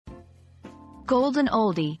Golden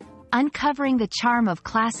Oldie, uncovering the charm of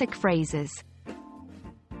classic phrases.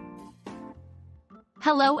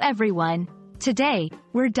 Hello everyone. Today,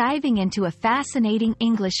 we're diving into a fascinating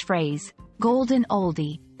English phrase, Golden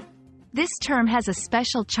Oldie. This term has a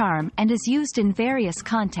special charm and is used in various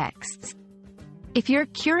contexts. If you're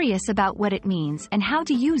curious about what it means and how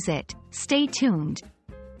to use it, stay tuned.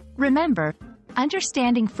 Remember,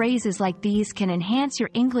 understanding phrases like these can enhance your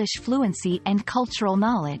English fluency and cultural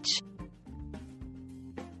knowledge.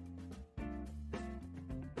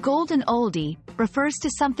 Golden Oldie refers to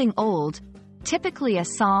something old, typically a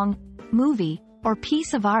song, movie, or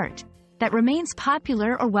piece of art, that remains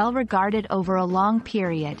popular or well-regarded over a long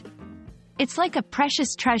period. It's like a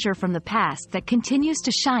precious treasure from the past that continues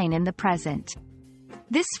to shine in the present.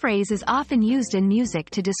 This phrase is often used in music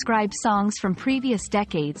to describe songs from previous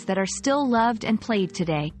decades that are still loved and played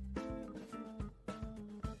today.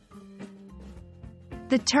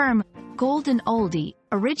 The term, Golden Oldie,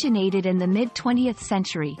 originated in the mid-20th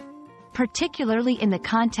century, particularly in the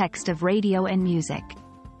context of radio and music.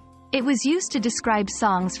 It was used to describe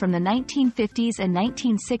songs from the 1950s and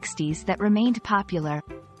 1960s that remained popular.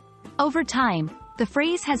 Over time, the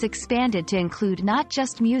phrase has expanded to include not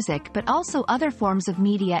just music but also other forms of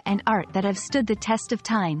media and art that have stood the test of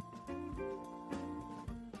time.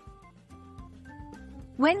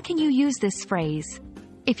 When can you use this phrase?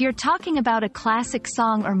 If you're talking about a classic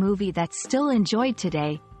song or movie that's still enjoyed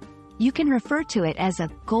today, you can refer to it as a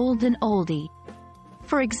golden oldie.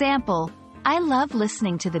 For example, I love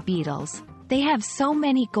listening to the Beatles. They have so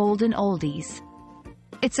many golden oldies.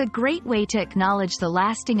 It's a great way to acknowledge the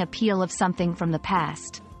lasting appeal of something from the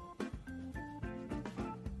past.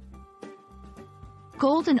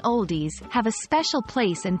 Golden oldies have a special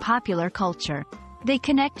place in popular culture. They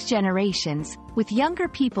connect generations, with younger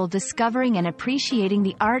people discovering and appreciating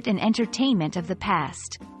the art and entertainment of the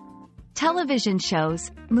past. Television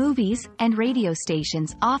shows, movies, and radio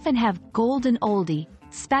stations often have golden oldie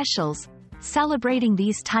specials, celebrating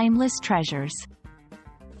these timeless treasures.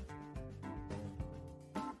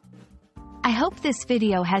 I hope this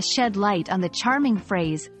video has shed light on the charming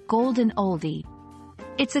phrase, golden oldie.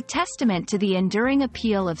 It's a testament to the enduring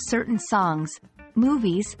appeal of certain songs,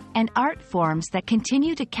 movies, and art forms that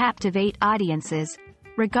continue to captivate audiences,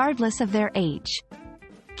 regardless of their age.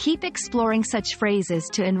 Keep exploring such phrases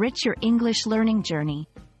to enrich your English learning journey.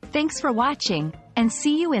 Thanks for watching, and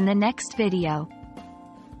see you in the next video.